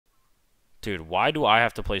Dude, why do I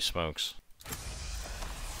have to play smokes?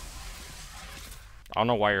 I don't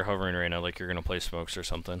know why you're hovering right now, like you're gonna play smokes or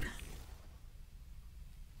something.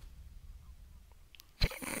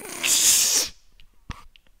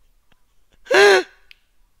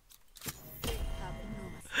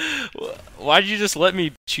 Why'd you just let me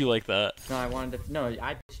beat you like that? No, I wanted to. No,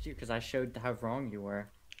 I pitched you because I showed how wrong you were.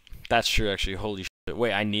 That's true, actually. Holy shit.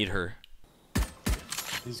 Wait, I need her.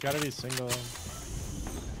 He's gotta be single.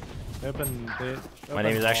 My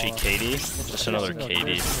name is actually Katie. Just another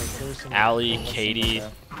Katie. Allie, Katie.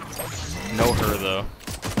 Know her though.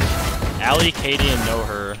 Allie, Katie, and know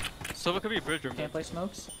her. So it could be a bridge room. Can't play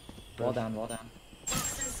smokes? Wall down, wall down.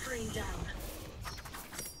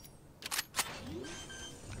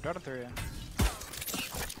 Got a 3.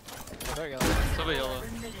 There you go. Silver yellow.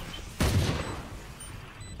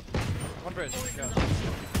 One bridge. Go.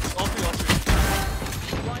 All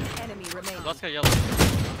three. One enemy remaining. Last guy yellow.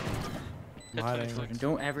 I'm hiding. And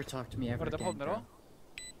don't ever talk to me ever What, again. double middle?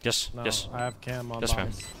 Yes, No, yes. I have cam on Yes, ma'am.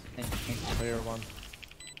 box. Thank you. Clear one.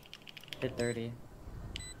 Hit 30.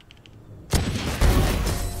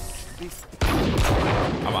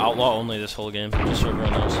 I'm outlaw only this whole game, just so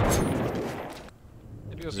everyone knows.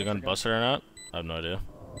 Is it gonna bust it or not? I have no idea.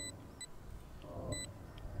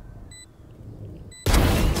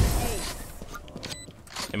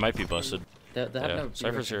 It might be busted. They have Yeah, no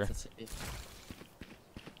Cypher's here. viewers.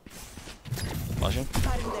 Flashing.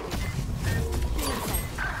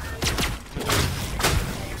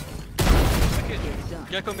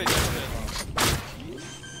 Gecko mid.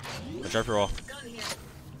 Drop your wall.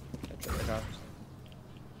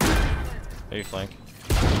 Maybe flank.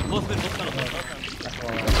 Both mid, both tunnel, both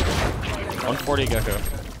tunnel. 140 Gecko.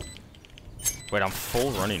 Wait, I'm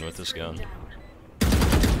full running with this gun.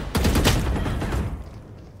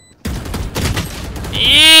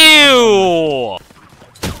 Ew!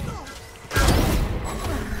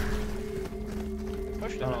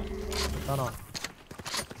 Push Tunnel. Tunnel.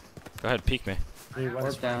 Go ahead, peek me.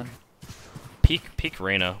 Orb down. Peek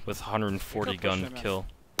Reyna with 140 gun him, man. kill.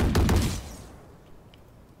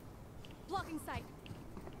 Blocking sight.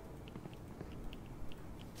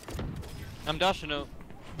 I'm dashing out.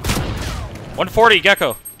 140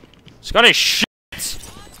 Gecko. This gun is shit.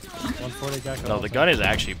 140 Gecko. No, the gun is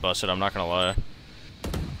actually busted. I'm not gonna lie.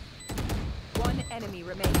 One enemy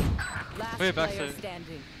remaining. Last Wait, player backside.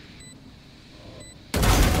 standing.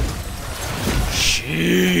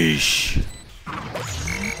 Sheesh.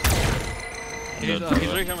 He's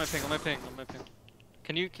right here on my ping, on my ping.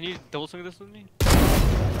 Can you double swing this with me?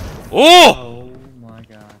 Oh! Oh my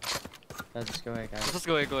god. Let's just go ahead, guys. Let's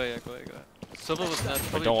go ahead. Silver was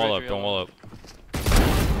nuts. Wait, don't wall up, don't wall up.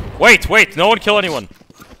 Wait, no one kill anyone.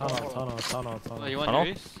 Tunnel. Oh, you want Tunnel?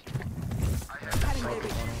 your ace?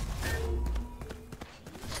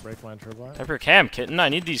 Break my tripwire. Type your cam, kitten. I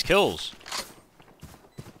need these kills.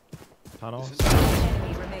 Tunnel.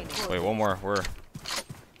 Enemy remaining. Wait, one more.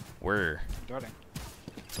 Where? Darting.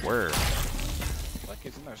 Where? Like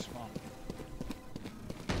he's in there small.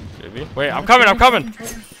 Maybe? Wait, I'm coming!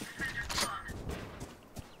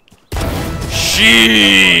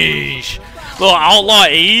 Sheesh! Little outlaw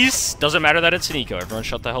ace. Doesn't matter that it's an eco. Everyone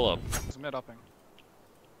shut the hell up. He's mid upping.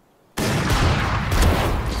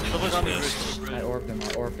 Silver's on the Pissed. bridge. I orbed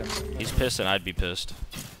him. He's pissed and I'd be pissed.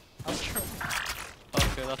 I'm sure.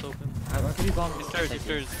 Okay, that's open. I'm gonna give you bomb. He's stairs.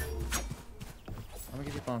 I'm gonna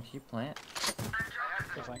give you bomb. Can you plant?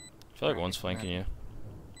 Good flank. I feel like one's flanking you.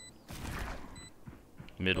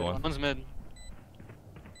 Mid one. One's mid.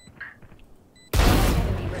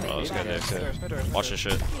 Oh, this guy there too. Mid. Watch this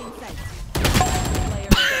shit. Player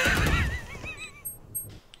standing.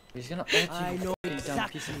 He's gonna ult you. I know dumb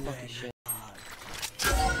piece of fucking shit.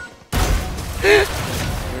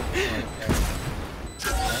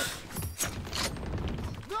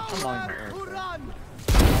 Come on,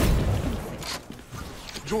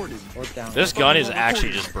 Jordan. orb down. This gun is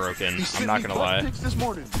actually just broken. I'm not gonna lie. This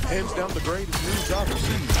morning. Hands down the greatest news I've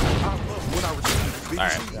received. I love when I receive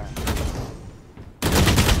Alright.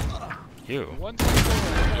 You. One.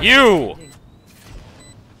 You!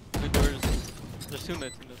 Mid doors. There's two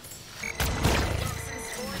mids.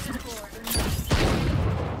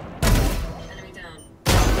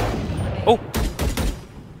 Oh!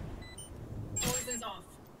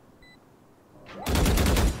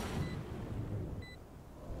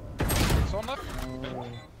 Someone left?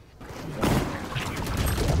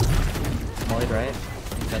 Molly right.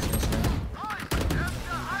 That's missing.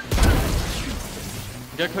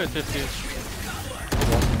 Get quit 50.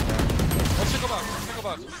 Single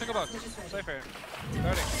box. Safe here.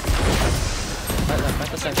 Darting. Right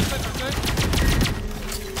left, the second.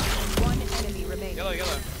 One enemy remaining. Yellow.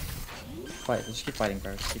 Fight. Just keep fighting,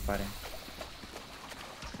 bro. Just keep fighting.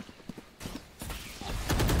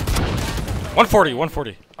 140,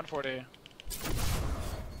 140. 140.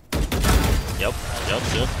 Yep.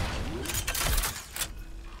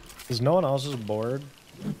 Is no one else just bored?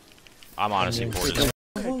 I'm honestly bored as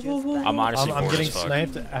I'm honestly I'm bored getting as fuck.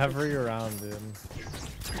 sniped every round, dude.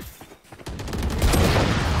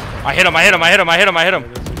 I hit him.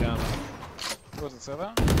 There's a gun. Was it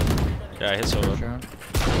Sova? Yeah, I hit Sova. Drone.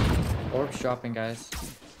 Orb's dropping, guys.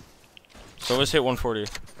 Sova's hit 140.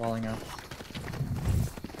 Falling up.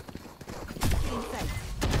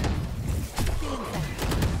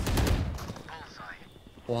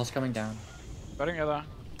 Wall's coming down. Betting other.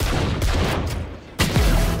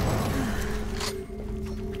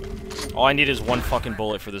 All I need is one fucking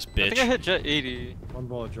bullet for this I think I bitch. hit Jet 80. One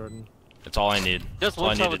bullet, Jordan. That's all I need. Just That's all I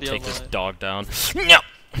one shot need with to the take this Outlaw. dog down. No.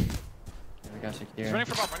 There we go, secure. He's running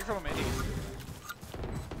from him, 80.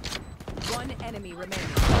 One enemy remaining.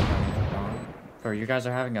 Bro, you guys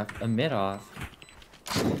are having a mid off.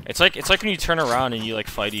 It's like when you turn around and you like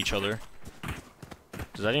fight each other.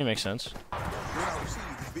 Does that even make sense?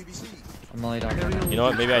 I'm only down. You know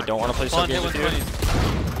what? Maybe I don't want to play sub Spawn hit games with you.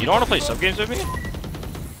 120. You don't want to play sub games with me?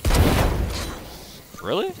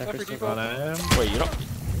 Really? On him. Wait, you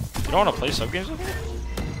don't want to play sub games with me?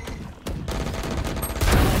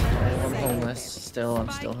 I'm homeless. Still, I'm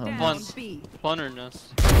still Spike homeless. down B. Spawn or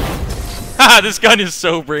nest? Haha, this gun is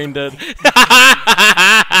so brain dead.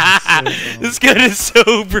 This gun is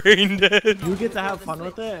so brain dead. You get to have fun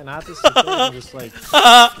with it, and I have to sit there and just like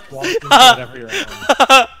walk into it every round.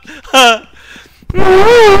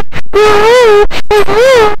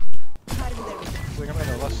 He's like, I'm on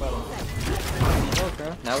the left side. Oh,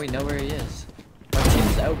 bro. Now we know where he is. Our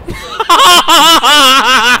team's out.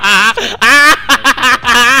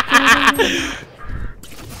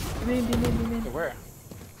 To where?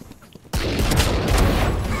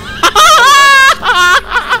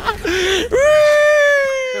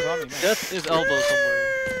 He's on me, man. Jet is elbow somewhere.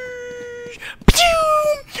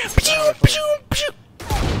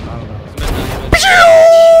 I don't know. Mid,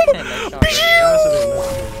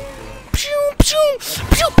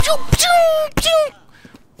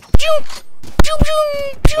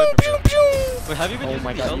 Wait, have you been using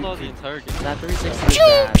my the God, Outlaw you- the entire game? That 360 is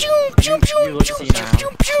bad. You look see now.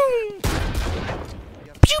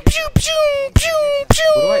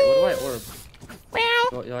 What do I orb?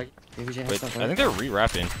 Maybe Jay has Wait, stuff I think they're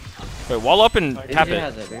re-wrapping. Wait, wall up and tap Maybe Jay it.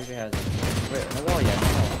 has it. Maybe Jay has it. Wait, no wall yet.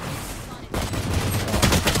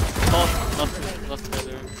 No wall. Not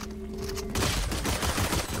together.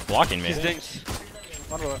 You're blocking me. He's dinked.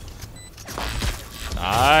 One bullet.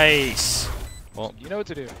 Nice. Well, You know what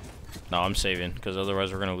to do. no, I'm saving because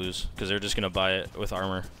otherwise we're gonna lose. Because they're just gonna buy it with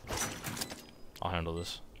armor. I'll handle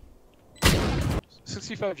this.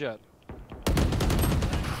 65 Jet.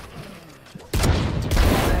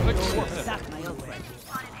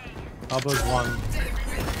 Elbow's one.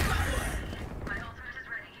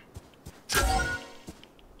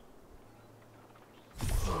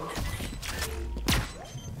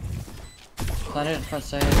 Planet in front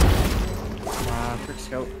side. Quick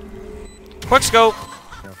scope. Quick scope.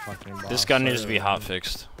 You're a fucking boss. This gun needs to be hot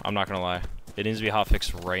fixed. I'm not gonna lie. It needs to be hot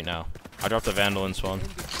fixed right now. I dropped the Vandal in spawn.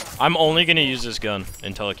 I'm only gonna use this gun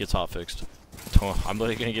until it gets hot fixed. I'm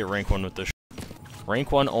literally gonna get rank 1 with this.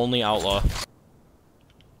 Rank 1 only Outlaw.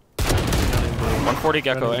 140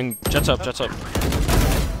 Gecko and jets up, jets up.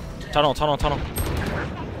 Tunnel, tunnel, tunnel.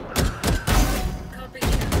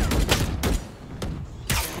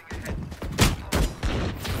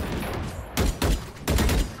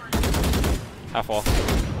 Half wall.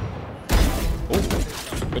 Ooh.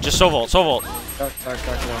 But just so vault, so vault. Dark.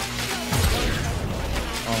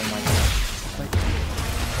 Oh my god.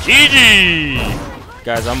 GG!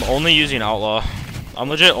 Guys, I'm only using Outlaw. I'm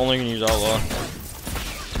legit only gonna use Outlaw.